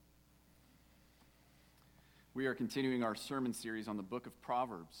We are continuing our sermon series on the book of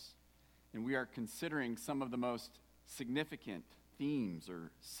Proverbs, and we are considering some of the most significant themes or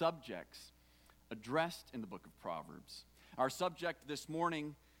subjects addressed in the book of Proverbs. Our subject this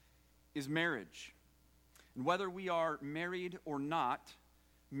morning is marriage. And whether we are married or not,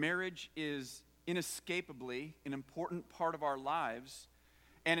 marriage is inescapably an important part of our lives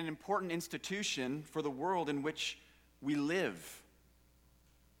and an important institution for the world in which we live.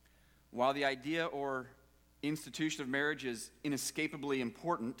 While the idea or institution of marriage is inescapably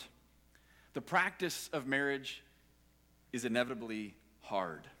important, the practice of marriage is inevitably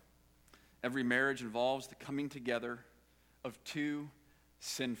hard. Every marriage involves the coming together of two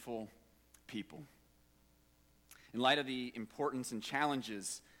sinful people. In light of the importance and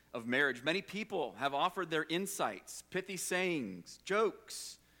challenges of marriage, many people have offered their insights, pithy sayings,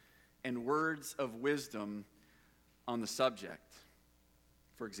 jokes, and words of wisdom on the subject.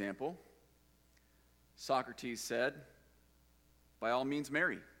 For example, Socrates said, "By all means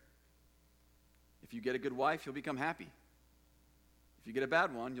marry. If you get a good wife, you'll become happy. If you get a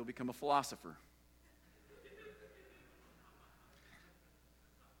bad one, you'll become a philosopher."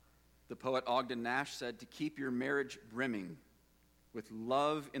 The poet Ogden Nash said, "To keep your marriage brimming with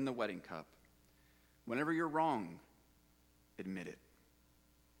love in the wedding cup, whenever you're wrong, admit it.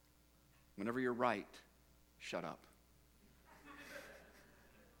 Whenever you're right, shut up."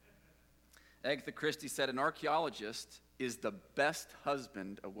 Agatha Christie said, "An archaeologist is the best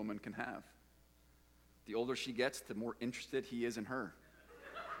husband a woman can have. The older she gets, the more interested he is in her."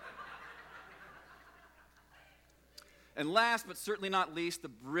 And last, but certainly not least, the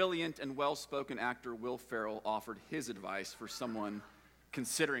brilliant and well-spoken actor Will Ferrell offered his advice for someone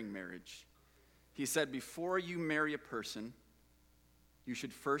considering marriage. He said, "Before you marry a person, you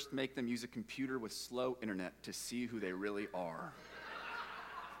should first make them use a computer with slow internet to see who they really are."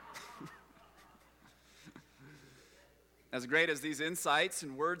 As great as these insights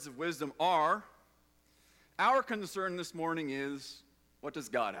and words of wisdom are, our concern this morning is, what does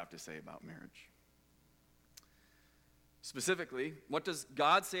God have to say about marriage? Specifically, what does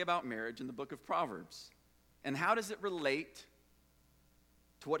God say about marriage in the book of Proverbs? And how does it relate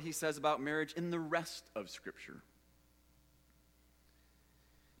to what he says about marriage in the rest of Scripture?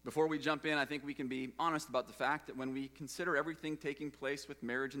 Before we jump in, I think we can be honest about the fact that when we consider everything taking place with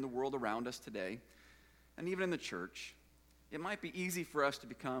marriage in the world around us today, and even in the church, it might be easy for us to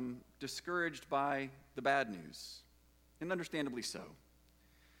become discouraged by the bad news, and understandably so.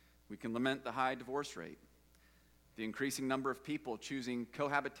 We can lament the high divorce rate, the increasing number of people choosing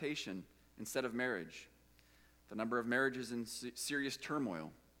cohabitation instead of marriage, the number of marriages in serious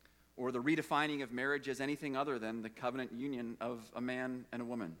turmoil, or the redefining of marriage as anything other than the covenant union of a man and a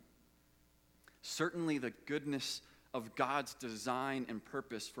woman. Certainly the goodness of God's design and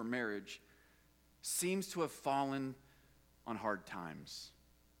purpose for marriage seems to have fallen on hard times.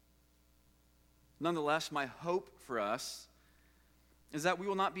 Nonetheless, my hope for us is that we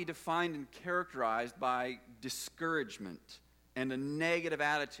will not be defined and characterized by discouragement and a negative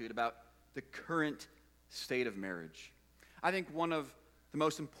attitude about the current state of marriage. I think one of the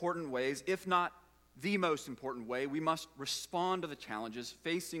most important ways, if not the most important way, we must respond to the challenges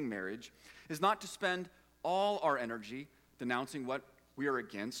facing marriage is not to spend all our energy denouncing what we are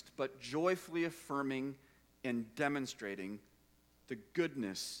against, but joyfully affirming and demonstrating the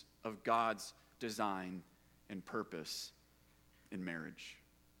goodness of God's design and purpose in marriage.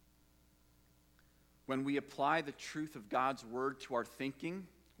 When we apply the truth of God's word to our thinking,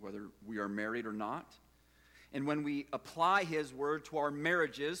 whether we are married or not, and when we apply his word to our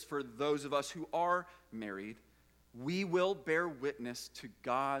marriages, for those of us who are married, we will bear witness to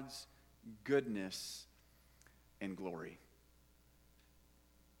God's goodness and glory.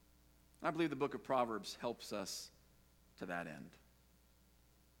 I believe the book of Proverbs helps us to that end.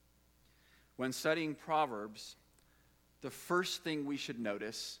 When studying Proverbs, the first thing we should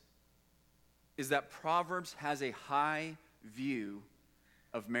notice is that Proverbs has a high view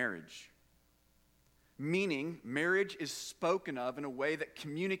of marriage. Meaning, marriage is spoken of in a way that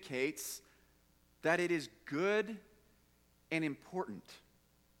communicates that it is good and important.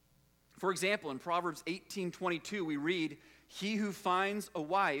 For example, in Proverbs 18:22, we read, "He who finds a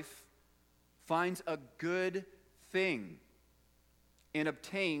wife finds a good thing and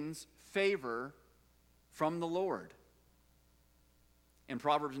obtains favor from the Lord." And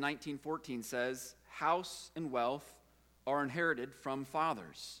Proverbs 19:14 says, "House and wealth are inherited from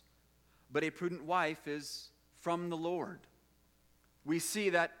fathers, but a prudent wife is from the Lord." We see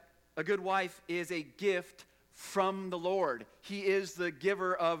that a good wife is a gift from the Lord. He is the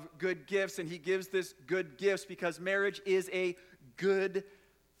giver of good gifts, and he gives this good gifts because marriage is a good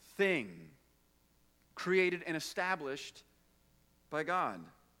thing. created and established by God.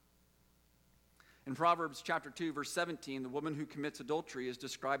 In Proverbs chapter 2, verse 17, the woman who commits adultery is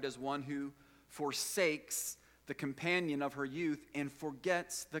described as one who forsakes the companion of her youth and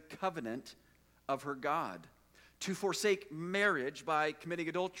forgets the covenant of her God. To forsake marriage by committing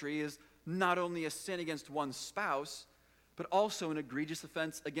adultery is not only a sin against one's spouse, but also an egregious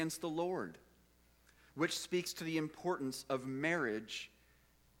offense against the Lord, which speaks to the importance of marriage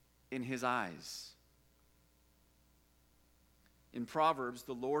in his eyes. In Proverbs,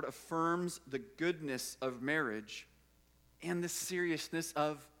 the Lord affirms the goodness of marriage and the seriousness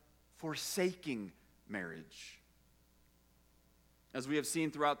of forsaking marriage. As we have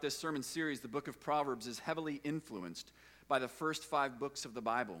seen throughout this sermon series, the book of Proverbs is heavily influenced by the first 5 books of the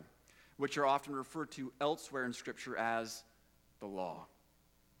Bible, which are often referred to elsewhere in Scripture as the law.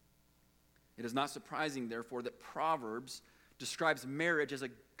 It is not surprising, therefore, that Proverbs describes marriage as a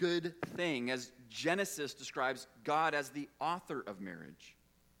good thing, as Genesis describes God as the author of marriage.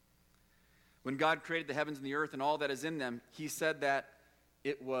 When God created the heavens and the earth and all that is in them, he said that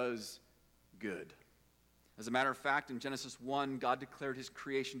it was good. As a matter of fact, in Genesis 1, God declared his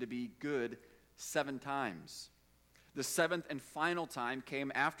creation to be good 7 times. The 7th and final time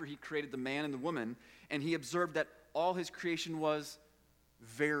came after he created the man and the woman, and he observed that all his creation was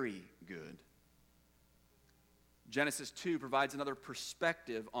very good. Genesis 2 provides another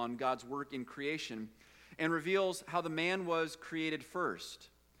perspective on God's work in creation and reveals how the man was created first.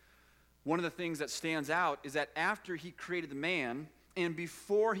 One of the things that stands out is that after he created the man and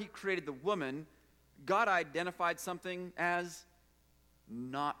before he created the woman, God identified something as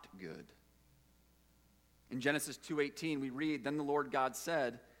not good. In Genesis 2:18 we read, "Then the Lord God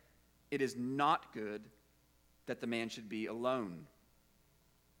said, 'It is not good that the man should be alone.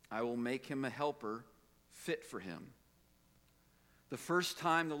 I will make him a helper fit for him.'" The first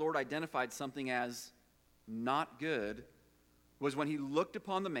time the Lord identified something as not good was when he looked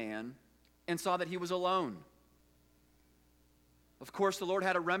upon the man and saw that he was alone. Of course, the Lord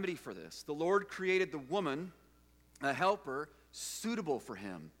had a remedy for this. The Lord created the woman, a helper, suitable for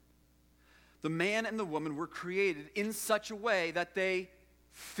him. The man and the woman were created in such a way that they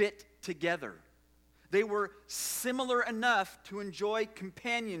fit together. They were similar enough to enjoy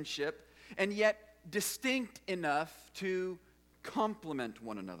companionship and yet distinct enough to complement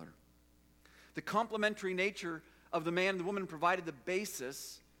one another. The complementary nature of the man and the woman provided the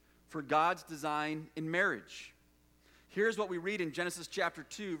basis for God's design in marriage. Here's what we read in Genesis chapter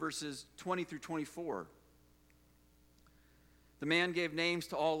 2, verses 20 through 24. "The man gave names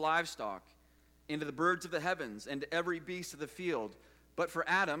to all livestock, and to the birds of the heavens, and to every beast of the field. But for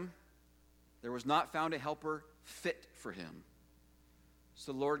Adam, there was not found a helper fit for him.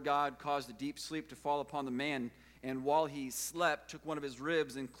 So the Lord God caused a deep sleep to fall upon the man, and while he slept, took one of his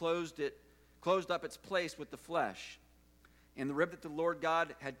ribs and closed up its place with the flesh. And the rib that the Lord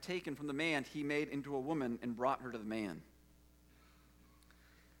God had taken from the man, he made into a woman and brought her to the man.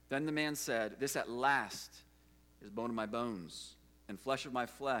 Then the man said, 'This at last is bone of my bones and flesh of my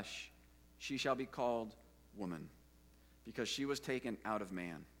flesh. She shall be called woman, because she was taken out of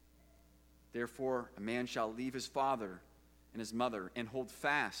man. Therefore a man shall leave his father and his mother and hold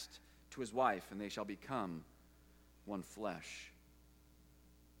fast to his wife, and they shall become one flesh.'"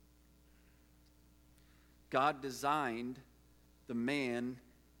 God designed the man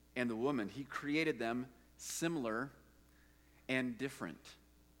and the woman. He created them similar and different.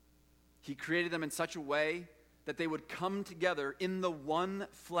 He created them in such a way that they would come together in the one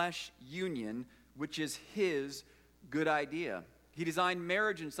flesh union, which is his good idea. He designed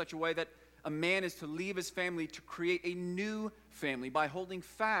marriage in such a way that a man is to leave his family to create a new family by holding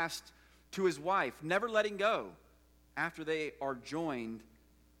fast to his wife, never letting go after they are joined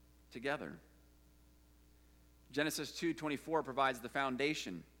together. Genesis 2:24 provides the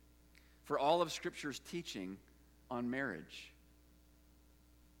foundation for all of Scripture's teaching on marriage.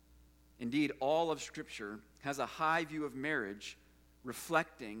 Indeed, all of Scripture has a high view of marriage,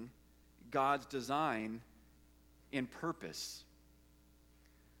 reflecting God's design and purpose.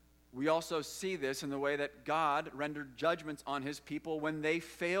 We also see this in the way that God rendered judgments on his people when they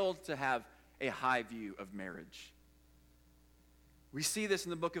failed to have a high view of marriage. We see this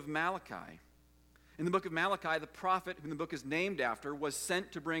in the book of Malachi. In the book of Malachi, the prophet, whom the book is named after, was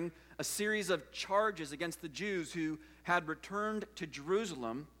sent to bring a series of charges against the Jews who had returned to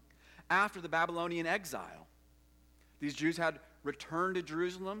Jerusalem after the Babylonian exile. These Jews had returned to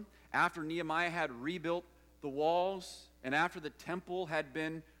Jerusalem after Nehemiah had rebuilt the walls and after the temple had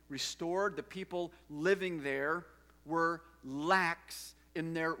been restored. The people living there were lax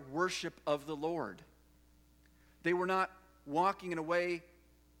in their worship of the Lord. They were not walking in a way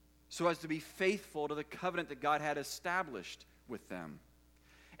so as to be faithful to the covenant that God had established with them.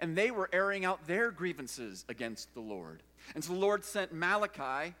 And they were airing out their grievances against the Lord. And so the Lord sent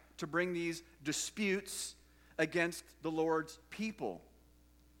Malachi to bring these disputes against the Lord's people,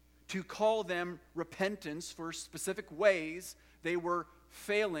 to call them repentance for specific ways they were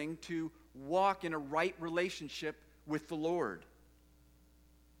failing to walk in a right relationship with the Lord.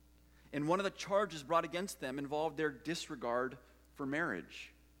 And one of the charges brought against them involved their disregard for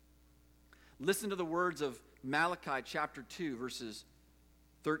marriage. Listen to the words of Malachi chapter 2, verses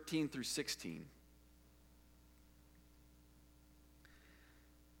 13 through 16.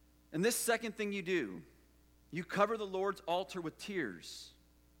 And this second thing you do, you cover the Lord's altar with tears,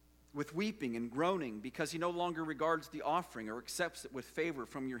 with weeping and groaning, because he no longer regards the offering or accepts it with favor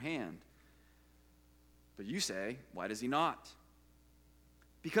from your hand. But you say, why does he not?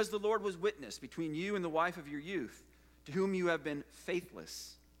 Because the Lord was witness between you and the wife of your youth, to whom you have been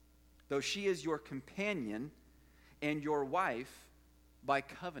faithless, though she is your companion and your wife by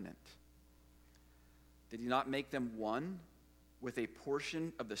covenant. Did he not make them one with a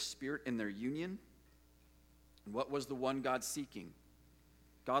portion of the Spirit in their union? And what was the one God seeking?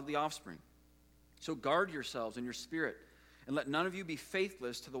 Godly offspring. So guard yourselves in your spirit, and let none of you be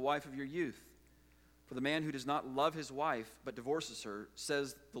faithless to the wife of your youth. For the man who does not love his wife, but divorces her,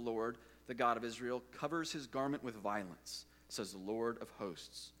 says the Lord, the God of Israel, covers his garment with violence, says the Lord of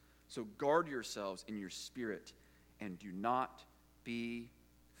hosts. So guard yourselves in your spirit, and do not be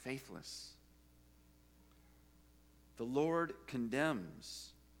faithless. The Lord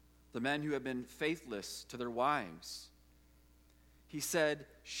condemns the men who have been faithless to their wives. He said,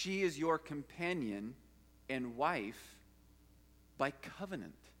 she is your companion and wife by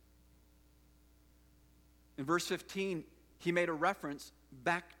covenant. In verse 15, he made a reference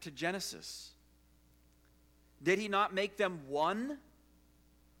back to Genesis. Did he not make them one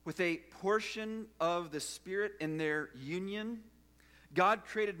with a portion of the Spirit in their union? God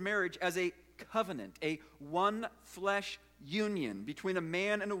created marriage as a covenant, a one flesh union between a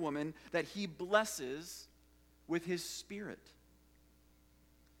man and a woman that he blesses with his Spirit.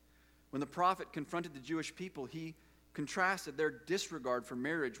 When the prophet confronted the Jewish people, he contrasted their disregard for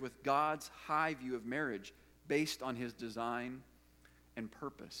marriage with God's high view of marriage based on his design and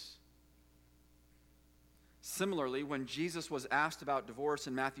purpose. Similarly, when Jesus was asked about divorce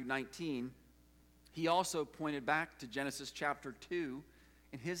in Matthew 19, he also pointed back to Genesis chapter 2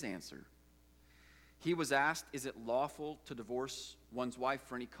 in his answer. He was asked, is it lawful to divorce one's wife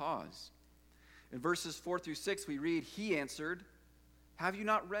for any cause? In verses 4 through 6, we read, he answered, have you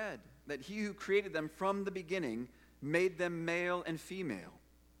not read that he who created them from the beginning made them male and female,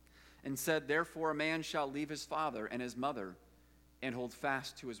 and said, therefore a man shall leave his father and his mother and hold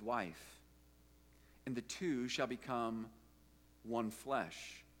fast to his wife, and the two shall become one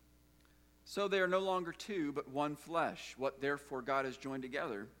flesh. So they are no longer two, but one flesh. What therefore God has joined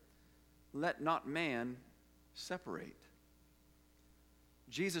together, let not man separate.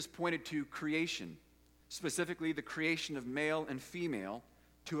 Jesus pointed to creation, specifically the creation of male and female,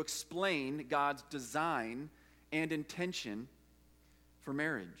 to explain God's design and intention for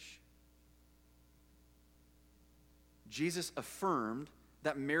marriage. Jesus affirmed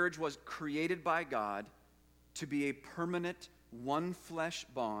that marriage was created by God to be a permanent one flesh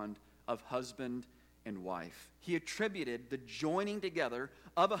bond of husband and wife. He attributed the joining together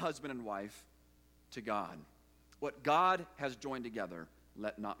of a husband and wife to God. What God has joined together,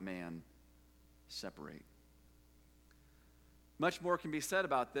 let not man separate. Much more can be said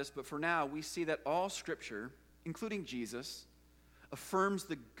about this, but for now we see that all Scripture, including Jesus, affirms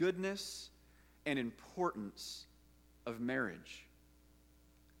the goodness and importance of marriage.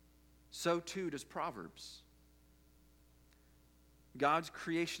 So too does Proverbs. God's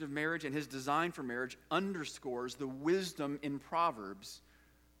creation of marriage and his design for marriage underscores the wisdom in Proverbs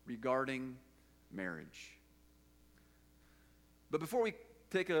regarding marriage. But before we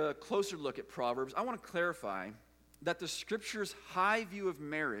take a closer look at Proverbs, I want to clarify that the Scripture's high view of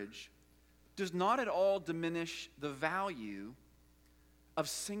marriage does not at all diminish the value of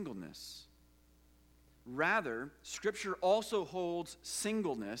singleness. Rather, Scripture also holds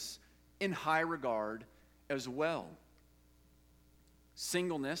singleness in high regard as well.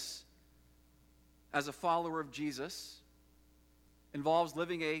 Singleness, as a follower of Jesus, involves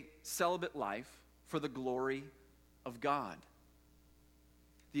living a celibate life for the glory of God.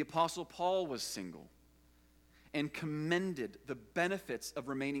 The Apostle Paul was single and commended the benefits of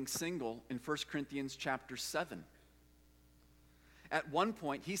remaining single in 1 Corinthians chapter 7. At one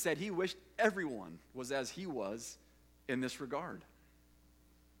point, he said he wished everyone was as he was in this regard.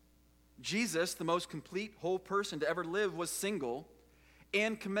 Jesus, the most complete whole person to ever live, was single,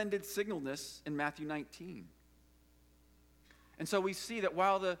 and commended singleness in Matthew 19. And so we see that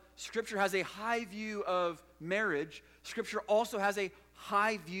while the Scripture has a high view of marriage, Scripture also has a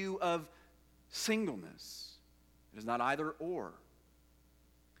high view of singleness. It is not either or.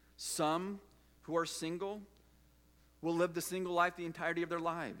 Some who are single will live the single life the entirety of their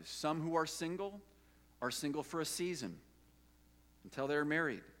lives. Some who are single for a season until they're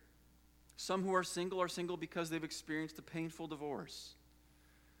married. Some who are single because they've experienced a painful divorce.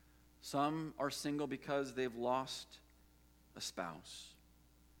 Some are single because they've lost a spouse.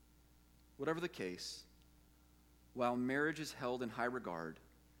 Whatever the case, while marriage is held in high regard,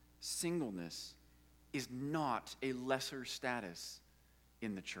 singleness is not a lesser status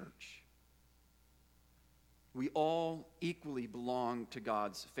in the church. We all equally belong to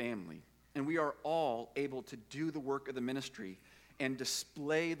God's family, and we are all able to do the work of the ministry and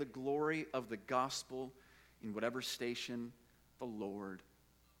display the glory of the gospel in whatever station the Lord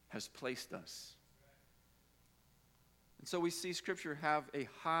has placed us. And so we see Scripture have a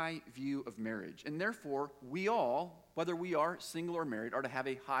high view of marriage, and therefore we all, whether we are single or married, are to have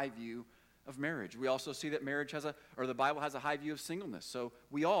a high view of marriage. We also see that the Bible has a high view of singleness. So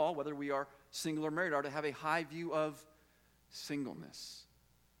we all, whether we are single or married, are to have a high view of singleness,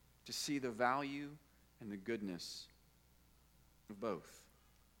 to see the value and the goodness of both.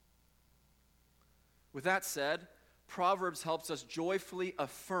 With that said, Proverbs helps us joyfully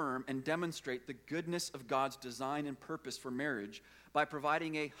affirm and demonstrate the goodness of God's design and purpose for marriage by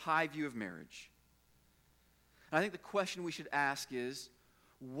providing a high view of marriage. And I think the question we should ask is,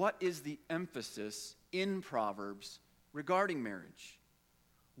 what is the emphasis in Proverbs regarding marriage?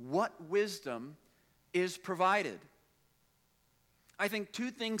 What wisdom is provided? I think two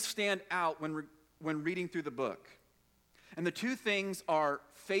things stand out when reading through the book. And the two things are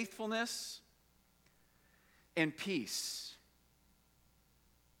faithfulness and peace.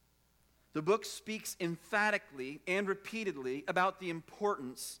 The book speaks emphatically and repeatedly about the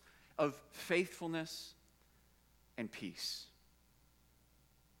importance of faithfulness and peace.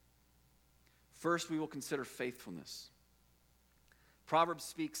 First, we will consider faithfulness. Proverbs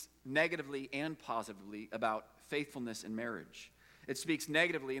speaks negatively and positively about faithfulness in marriage. It speaks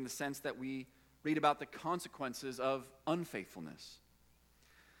negatively in the sense that we read about the consequences of unfaithfulness.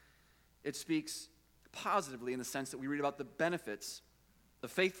 It speaks positively in the sense that we read about the benefits of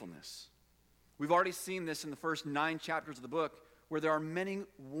faithfulness. We've already seen this in the first 9 chapters of the book, where there are many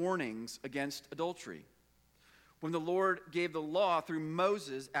warnings against adultery. When the Lord gave the law through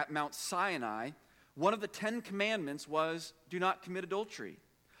Moses at Mount Sinai, one of the 10 commandments was, do not commit adultery.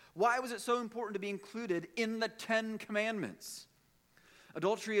 Why was it so important to be included in the 10 commandments?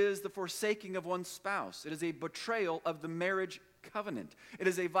 Adultery is the forsaking of one's spouse. It is a betrayal of the marriage covenant. It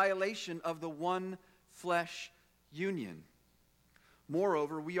is a violation of the one flesh union.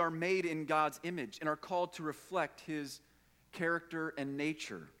 Moreover, we are made in God's image and are called to reflect His character and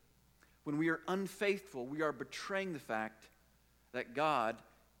nature. When we are unfaithful, we are betraying the fact that God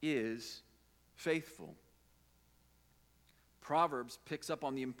is faithful. Proverbs picks up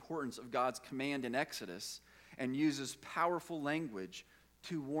on the importance of God's command in Exodus and uses powerful language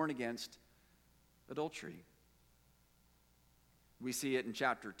to warn against adultery. We see it in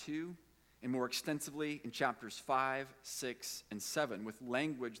chapter 2 and more extensively in chapters 5, 6, and 7 with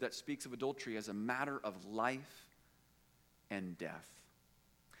language that speaks of adultery as a matter of life and death.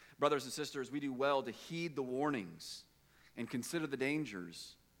 Brothers and sisters, we do well to heed the warnings and consider the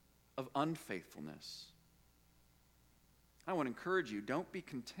dangers of unfaithfulness. I want to encourage you, don't be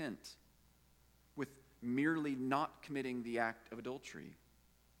content with merely not committing the act of adultery.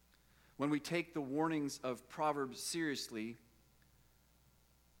 When we take the warnings of Proverbs seriously,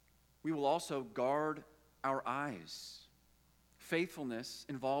 we will also guard our eyes. Faithfulness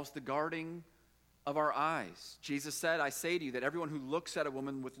involves the guarding of our eyes. Jesus said, I say to you that everyone who looks at a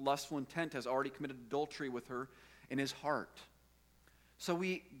woman with lustful intent has already committed adultery with her in his heart. So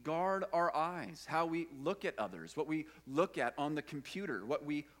we guard our eyes, how we look at others, what we look at on the computer, what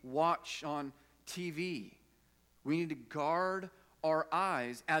we watch on TV. We need to guard our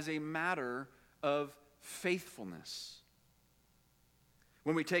eyes as a matter of faithfulness.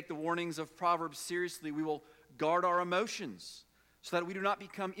 When we take the warnings of Proverbs seriously, we will guard our emotions so that we do not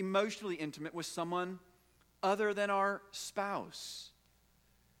become emotionally intimate with someone other than our spouse.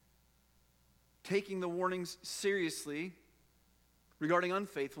 Taking the warnings seriously regarding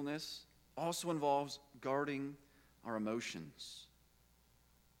unfaithfulness also involves guarding our emotions.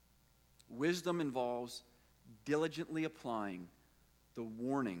 Wisdom involves diligently applying the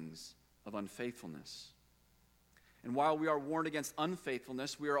warnings of unfaithfulness. And while we are warned against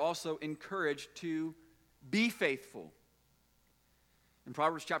unfaithfulness, we are also encouraged to be faithful. In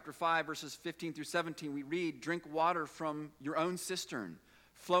Proverbs chapter 5, verses 15 through 17, we read, "Drink water from your own cistern,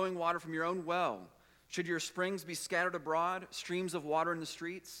 flowing water from your own well. Should your springs be scattered abroad, streams of water in the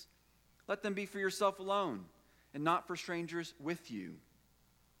streets? Let them be for yourself alone, and not for strangers with you."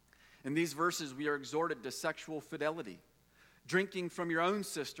 In these verses, we are exhorted to sexual fidelity. Drinking from your own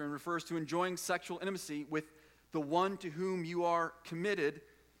cistern refers to enjoying sexual intimacy with the one to whom you are committed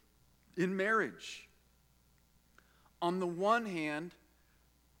in marriage. On the one hand,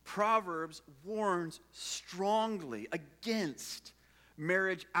 Proverbs warns strongly against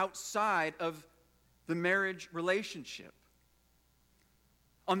marriage outside of the marriage relationship.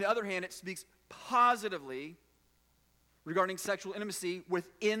 On the other hand, it speaks positively regarding sexual intimacy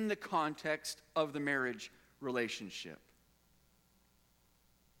within the context of the marriage relationship.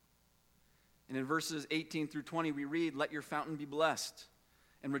 And in verses 18 through 20, we read, "Let your fountain be blessed,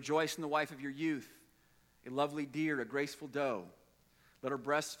 and rejoice in the wife of your youth, a lovely deer, a graceful doe. Let her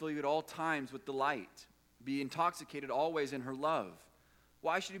breasts fill you at all times with delight. Be intoxicated always in her love.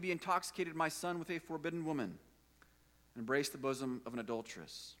 Why should you be intoxicated, my son, with a forbidden woman? Embrace the bosom of an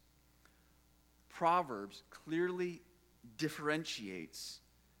adulteress." Proverbs clearly differentiates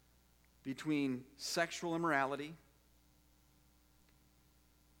between sexual immorality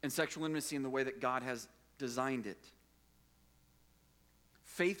and sexual intimacy in the way that God has designed it.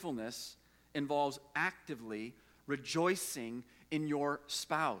 Faithfulness involves actively rejoicing in your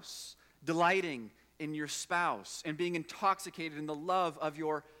spouse, delighting in your spouse, and being intoxicated in the love of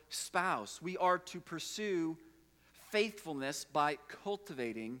your spouse. We are to pursue faithfulness by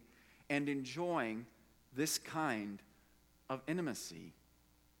cultivating and enjoying this kind of intimacy.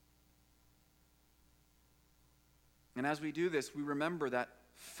 And as we do this, we remember that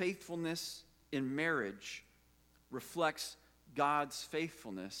faithfulness in marriage reflects God's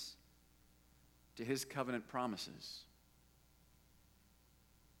faithfulness to his covenant promises.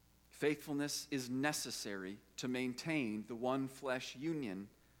 Faithfulness is necessary to maintain the one flesh union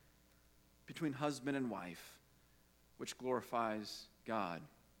between husband and wife, which glorifies God.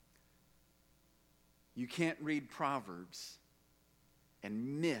 You can't read Proverbs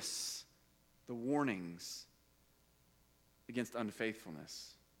and miss the warnings against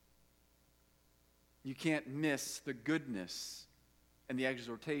unfaithfulness. You can't miss the goodness and the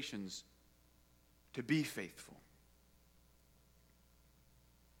exhortations to be faithful.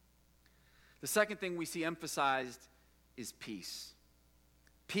 The second thing we see emphasized is peace.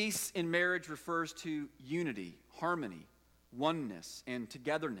 Peace in marriage refers to unity, harmony, oneness, and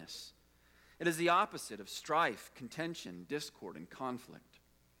togetherness. It is the opposite of strife, contention, discord, and conflict.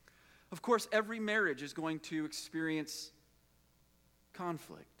 Of course, every marriage is going to experience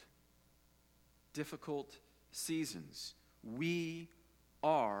conflict, difficult seasons. We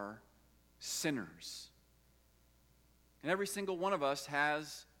are sinners. And every single one of us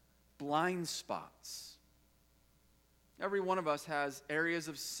has blind spots. Every one of us has areas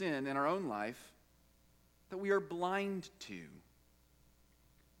of sin in our own life that we are blind to.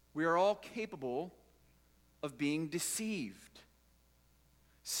 We are all capable of being deceived.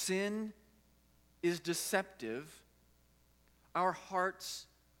 Sin is deceptive. Our hearts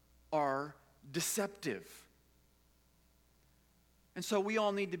are deceptive. And so we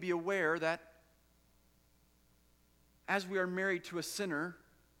all need to be aware that as we are married to a sinner,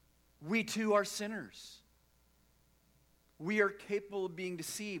 we too are sinners. We are capable of being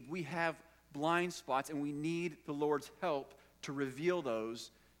deceived. We have blind spots, and we need the Lord's help to reveal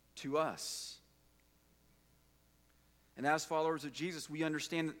those to us. And as followers of Jesus, we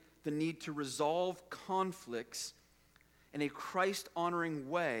understand the need to resolve conflicts in a Christ-honoring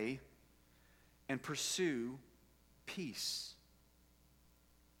way and pursue peace.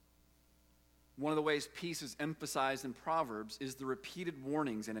 One of the ways peace is emphasized in Proverbs is the repeated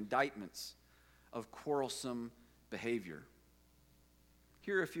warnings and indictments of quarrelsome behavior.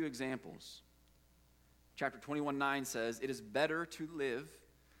 Here are a few examples. Chapter 21:9 says, "It is better to live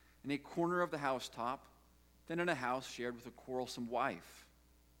in a corner of the housetop than in a house shared with a quarrelsome wife."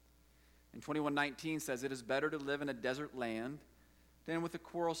 And 21:19 says, "It is better to live in a desert land than with a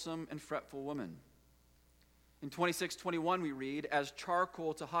quarrelsome and fretful woman." In 26:21 we read, "As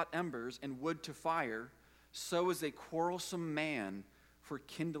charcoal to hot embers and wood to fire, so is a quarrelsome man for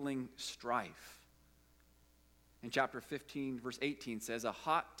kindling strife." In chapter 15, verse 18 says, "A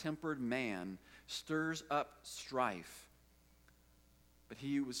hot-tempered man stirs up strife, but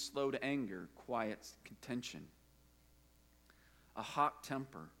he who is slow to anger quiets contention." A hot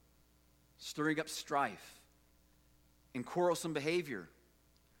temper, stirring up strife, and quarrelsome behavior,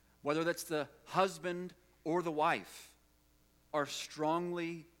 whether that's the husband or the wife, are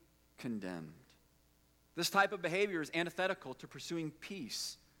strongly condemned. This type of behavior is antithetical to pursuing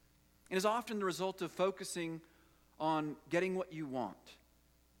peace and is often the result of focusing on getting what you want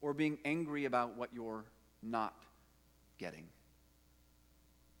or being angry about what you're not getting.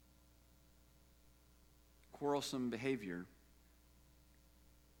 Quarrelsome behavior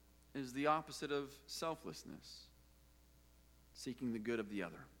is the opposite of selflessness, seeking the good of the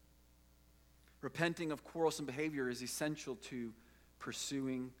other. Repenting of quarrelsome behavior is essential to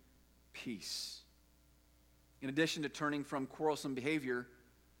pursuing peace. In addition to turning from quarrelsome behavior,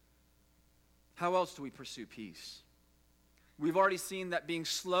 how else do we pursue peace? We've already seen that being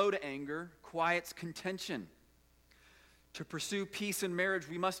slow to anger quiets contention. To pursue peace in marriage,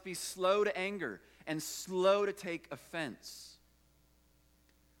 we must be slow to anger and slow to take offense.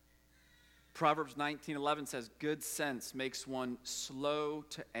 Proverbs 19:11 says, "Good sense makes one slow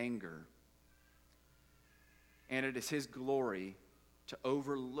to anger, and it is his glory to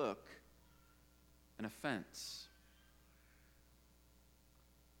overlook an offense."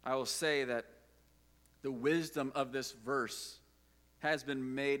 I will say that the wisdom of this verse has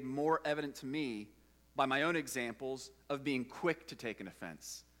been made more evident to me by my own examples of being quick to take an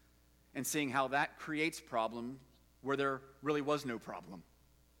offense and seeing how that creates problems where there really was no problem.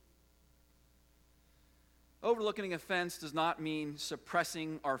 Overlooking an offense does not mean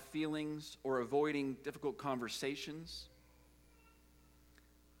suppressing our feelings or avoiding difficult conversations,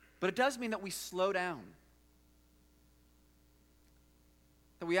 but it does mean that we slow down,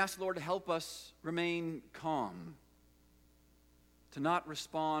 that we ask the Lord to help us remain calm, to not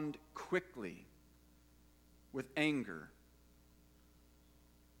respond quickly with anger,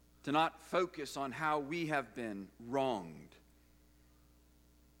 to not focus on how we have been wronged.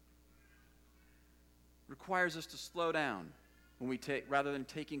 It requires us to slow down when we rather than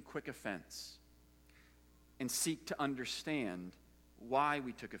taking quick offense, and seek to understand why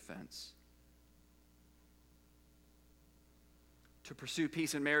we took offense. To pursue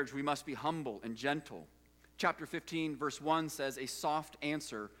peace in marriage, we must be humble and gentle. Chapter 15, verse 1 says, "A soft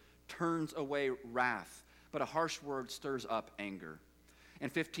answer turns away wrath, but a harsh word stirs up anger."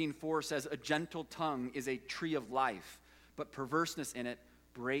 And 15:4 says, "A gentle tongue is a tree of life, but perverseness in it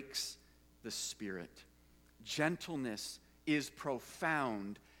breaks the spirit." Gentleness is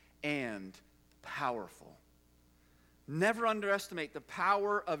profound and powerful. Never underestimate the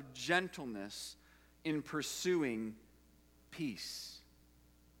power of gentleness in pursuing peace.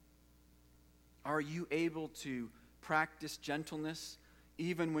 Are you able to practice gentleness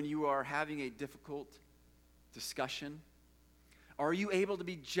even when you are having a difficult discussion? Are you able to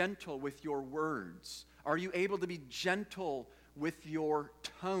be gentle with your words? Are you able to be gentle with your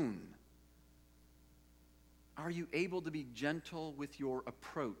tone? Are you able to be gentle with your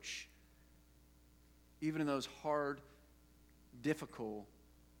approach, even in those hard, difficult,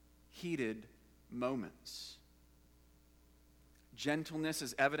 heated moments? Gentleness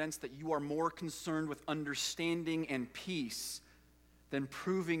is evidence that you are more concerned with understanding and peace than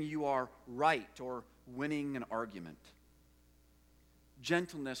proving you are right or winning an argument.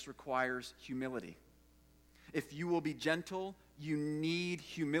 Gentleness requires humility. If you will be gentle, you need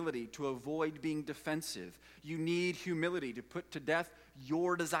humility to avoid being defensive. You need humility to put to death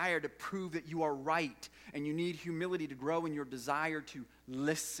your desire to prove that you are right. And you need humility to grow in your desire to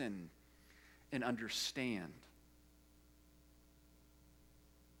listen and understand.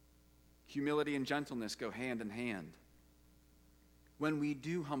 Humility and gentleness go hand in hand. When we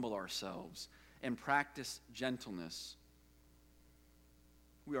do humble ourselves and practice gentleness,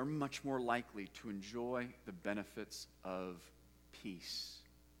 we are much more likely to enjoy the benefits of peace.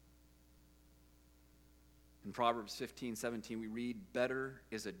 In Proverbs 15:17, we read, "Better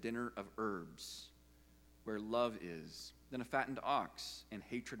is a dinner of herbs where love is than a fattened ox and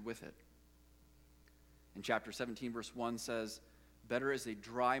hatred with it." In chapter 17, verse 1 says, "Better is a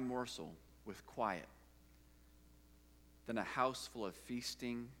dry morsel with quiet than a house full of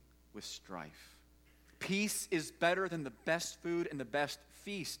feasting with strife." Peace is better than the best food and the best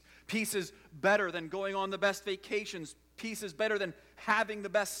feast. Peace is better than going on the best vacations. Peace is better than having the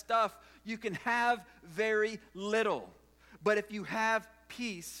best stuff. You can have very little, but if you have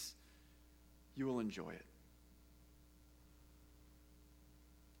peace, you will enjoy it.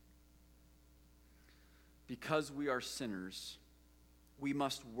 Because we are sinners, we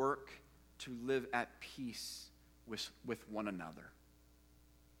must work to live at peace with one another.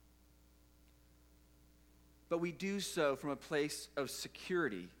 But we do so from a place of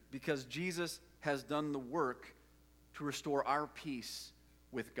security because Jesus has done the work to restore our peace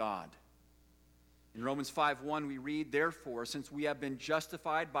with God. In Romans 5:1 we read, "Therefore, since we have been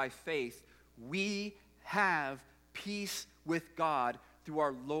justified by faith, we have peace with God through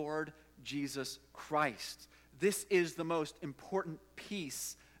our Lord Jesus Christ. This is the most important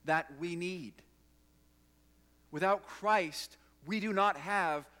piece that we need. Without Christ, we do not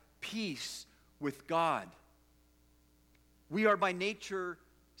have peace with God. We are by nature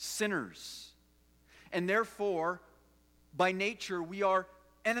sinners. And therefore, by nature, we are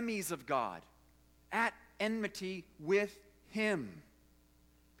enemies of God, at enmity with Him.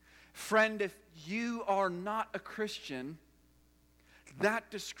 Friend, if you are not a Christian, that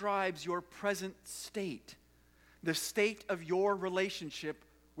describes your present state, the state of your relationship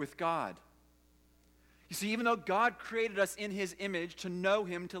with God. You see, even though God created us in His image to know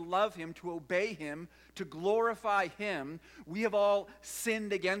Him, to love Him, to obey Him, to glorify Him, we have all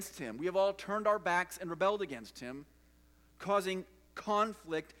sinned against Him. We have all turned our backs and rebelled against Him, causing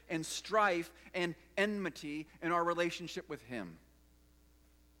conflict and strife and enmity in our relationship with Him.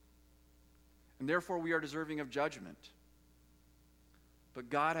 And therefore we are deserving of judgment. But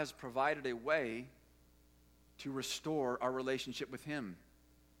God has provided a way to restore our relationship with Him,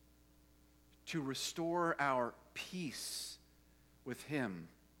 to restore our peace with Him.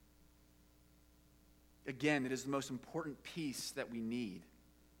 Again, it is the most important peace that we need.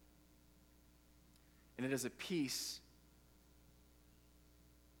 And it is a peace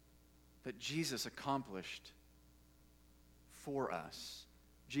that Jesus accomplished for us.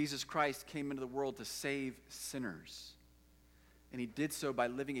 Jesus Christ came into the world to save sinners. And He did so by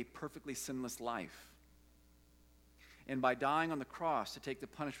living a perfectly sinless life. And by dying on the cross to take the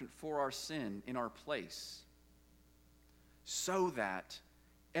punishment for our sin in our place, so that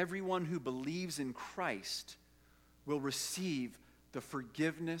everyone who believes in Christ will receive the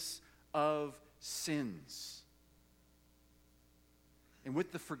forgiveness of sins. And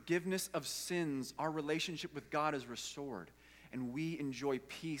with the forgiveness of sins, our relationship with God is restored, and we enjoy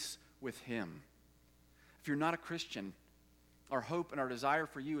peace with Him. If you're not a Christian, our hope and our desire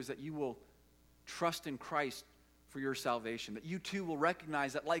for you is that you will trust in Christ for your salvation, that you too will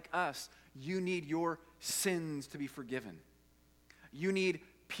recognize that, like us, you need your sins to be forgiven. You need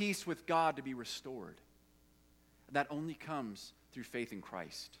peace with God to be restored. That only comes through faith in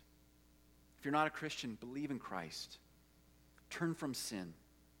Christ. If you're not a Christian, believe in Christ. Turn from sin.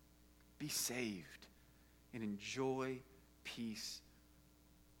 Be saved. And enjoy peace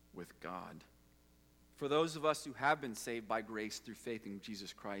with God. For those of us who have been saved by grace through faith in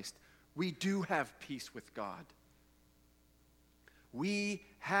Jesus Christ, we do have peace with God. We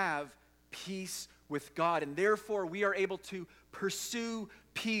have peace with God, and therefore we are able to pursue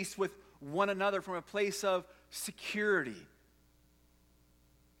peace with one another from a place of security,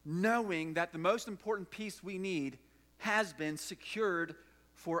 knowing that the most important peace we need has been secured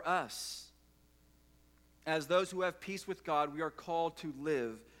for us. As those who have peace with God, we are called to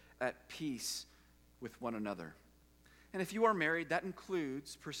live at peace with one another. And if you are married, that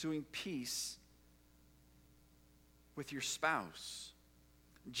includes pursuing peace with your spouse.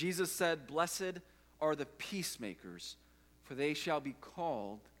 Jesus said, "Blessed are the peacemakers, for they shall be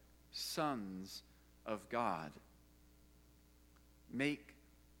called sons of God." Make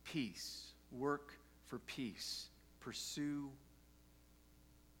peace. Work for peace. Pursue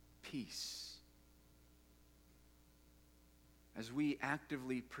peace. As we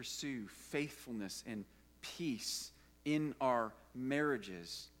actively pursue faithfulness and peace in our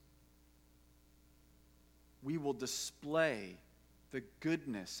marriages, we will display the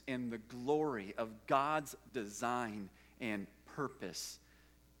goodness and the glory of God's design and purpose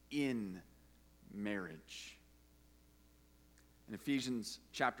in marriage. In Ephesians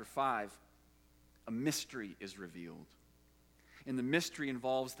chapter 5, a mystery is revealed. And the mystery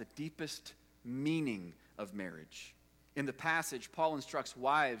involves the deepest meaning of marriage. In the passage, Paul instructs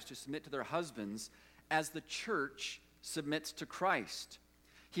wives to submit to their husbands as the church submits to Christ.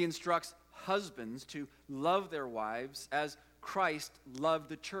 He instructs husbands to love their wives as Christ loved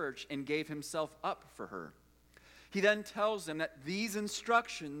the church and gave himself up for her. He then tells them that these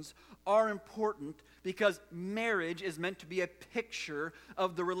instructions are important because marriage is meant to be a picture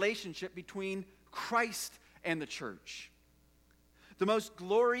of the relationship between Christ and the church. The most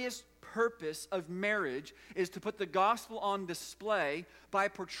glorious purpose of marriage is to put the gospel on display by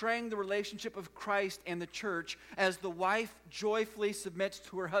portraying the relationship of Christ and the church as the wife joyfully submits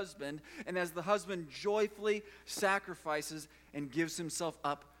to her husband and as the husband joyfully sacrifices and gives himself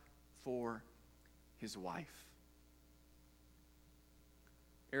up for his wife.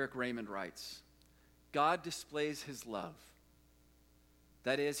 Eric Raymond writes, God displays his love.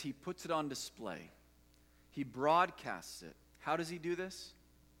 That is, he puts it on display. He broadcasts it. How does he do this?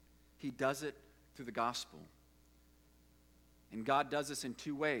 He does it through the gospel. And God does this in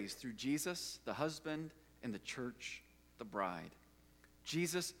two ways, through Jesus, the husband, and the church, the bride.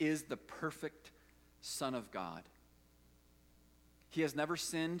 Jesus is the perfect Son of God. He has never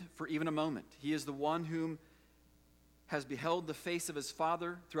sinned for even a moment. He is the one whom has beheld the face of his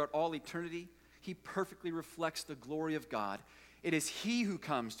Father throughout all eternity. He perfectly reflects the glory of God. It is he who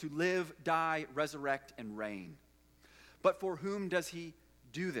comes to live, die, resurrect, and reign. But for whom does he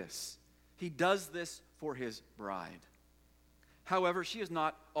do this? He does this for his bride. However, she is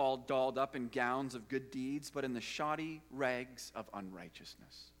not all dolled up in gowns of good deeds, but in the shoddy rags of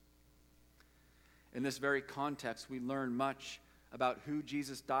unrighteousness. In this very context, we learn much about who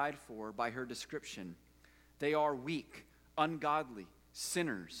Jesus died for by her description. They are weak, ungodly,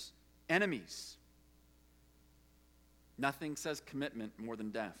 sinners, enemies. Nothing says commitment more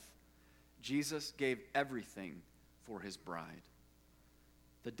than death. Jesus gave everything for his bride.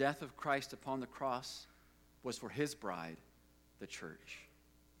 The death of Christ upon the cross was for his bride, the church.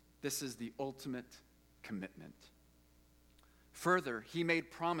 This is the ultimate commitment. Further, he made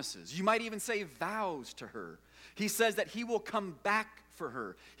promises. You might even say vows to her. He says that he will come back for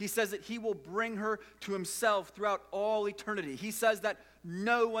her. He says that he will bring her to himself throughout all eternity. He says that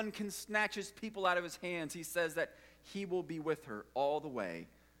no one can snatch his people out of his hands. He says that he will be with her all the way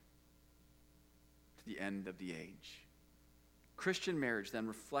to the end of the age. Christian marriage then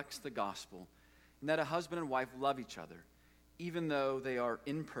reflects the gospel in that a husband and wife love each other, even though they are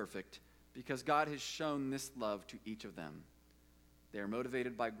imperfect, because God has shown this love to each of them. They are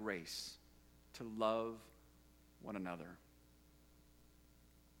motivated by grace to love one another.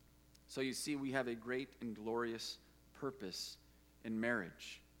 So you see, we have a great and glorious purpose in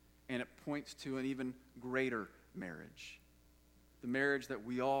marriage, and it points to an even greater marriage, the marriage that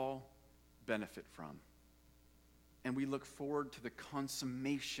we all benefit from. And we look forward to the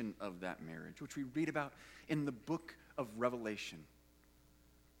consummation of that marriage, which we read about in the book of Revelation,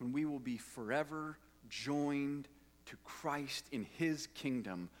 when we will be forever joined to Christ in his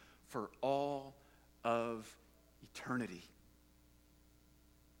kingdom for all of eternity.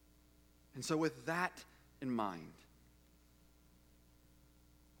 And so with that in mind,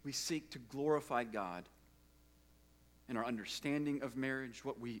 we seek to glorify God in our understanding of marriage,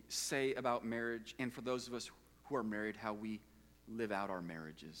 what we say about marriage, and for those of us who are married, how we live out our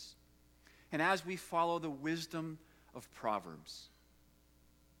marriages. And as we follow the wisdom of Proverbs,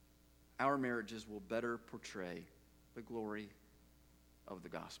 our marriages will better portray the glory of the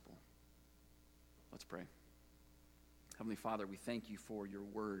gospel. Let's pray. Heavenly Father, we thank you for your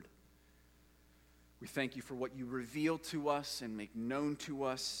word. We thank you for what you reveal to us and make known to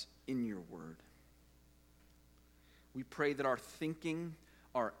us in your word. We pray that our thinking,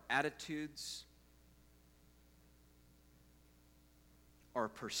 our attitudes, our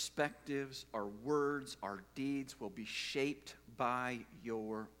perspectives, our words, our deeds will be shaped by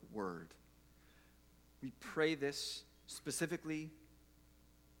your word. We pray this specifically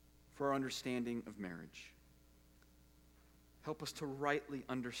for our understanding of marriage. Help us to rightly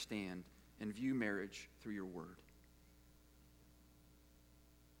understand and view marriage through your word.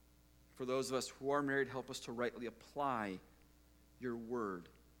 For those of us who are married, help us to rightly apply your word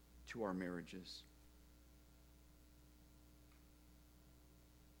to our marriages.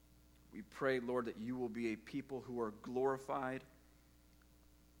 We pray, Lord, that you will be a people who are glorified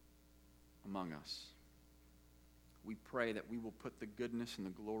among us. We pray that we will put the goodness and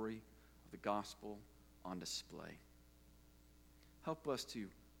the glory of the gospel on display. Help us to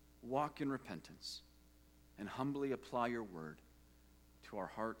walk in repentance and humbly apply your word to our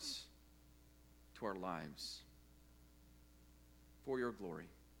hearts, to our lives, for your glory.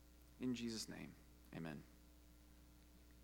 In Jesus' name, amen.